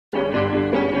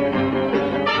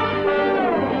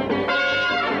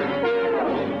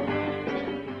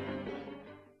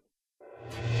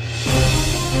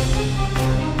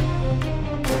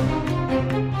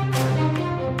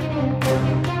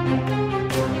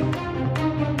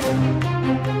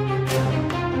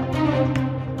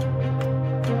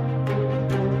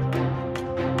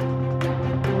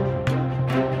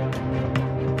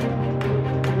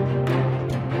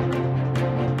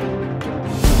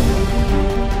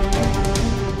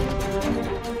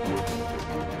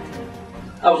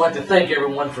I would like to thank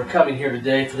everyone for coming here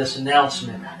today for this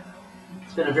announcement.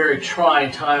 It's been a very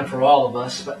trying time for all of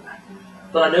us, but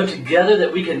I know together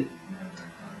that we can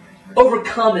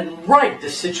overcome and right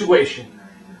this situation.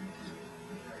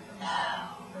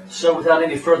 So without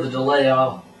any further delay,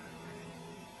 I'll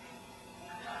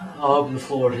open the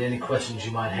floor to any questions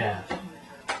you might have.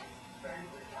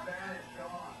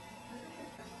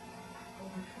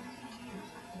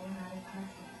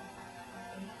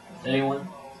 Anyone?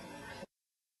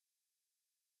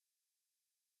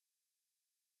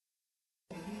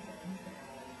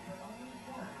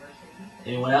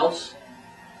 Anyone else?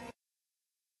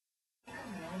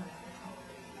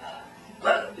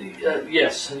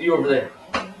 Yes, you over there.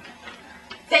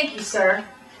 Thank you, sir.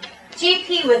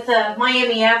 GP with the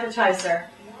Miami Advertiser.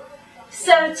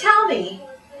 So tell me,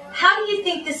 how do you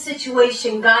think this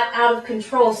situation got out of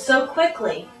control so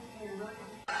quickly?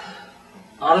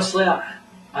 Honestly,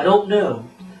 I don't know.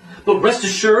 But rest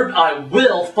assured, I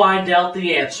will find out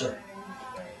the answer.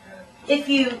 If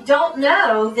you don't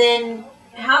know, then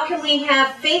how can we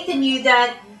have faith in you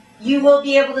that you will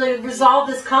be able to resolve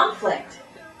this conflict?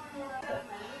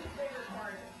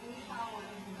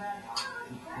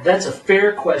 That's a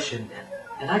fair question,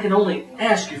 and I can only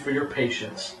ask you for your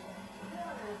patience.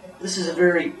 This is a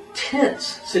very tense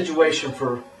situation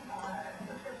for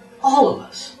all of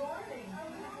us.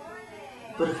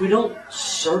 But if we don't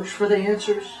search for the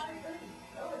answers,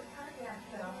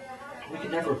 we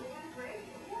can never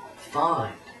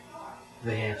find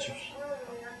the answers.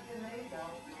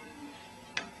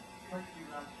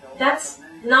 That's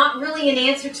not really an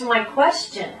answer to my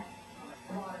question.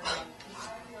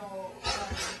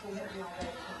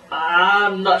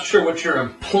 I'm not sure what you're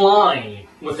implying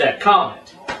with that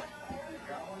comment.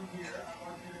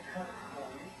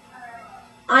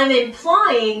 I'm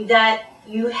implying that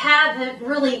you haven't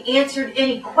really answered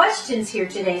any questions here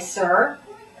today, sir.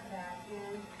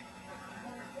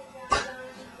 I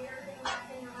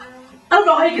don't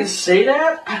know how you can say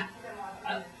that.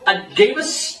 I gave a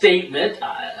statement.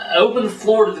 I opened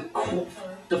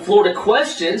the floor to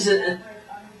questions, and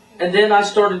then I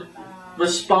started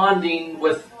responding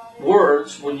with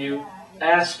words when you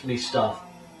asked me stuff.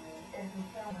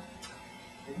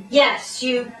 Yes,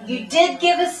 you did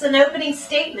give us an opening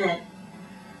statement,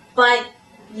 but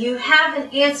you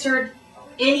haven't answered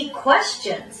any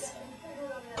questions.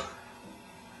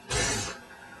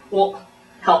 Well,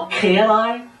 how can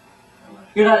I?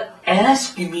 You're not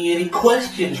asking me any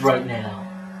questions right now.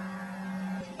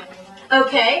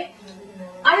 Okay,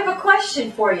 I have a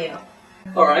question for you.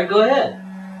 All right, go ahead.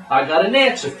 I got an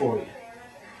answer for you.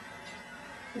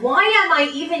 Why am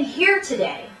I even here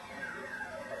today?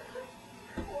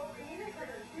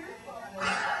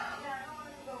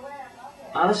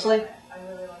 Honestly,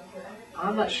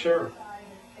 I'm not sure.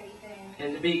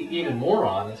 And to be even more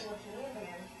honest,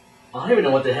 I don't even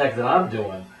know what the heck that I'm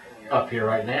doing up here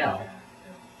right now.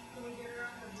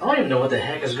 I don't even know what the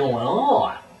heck is going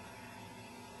on.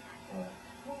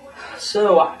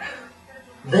 So,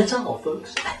 that's all,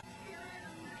 folks.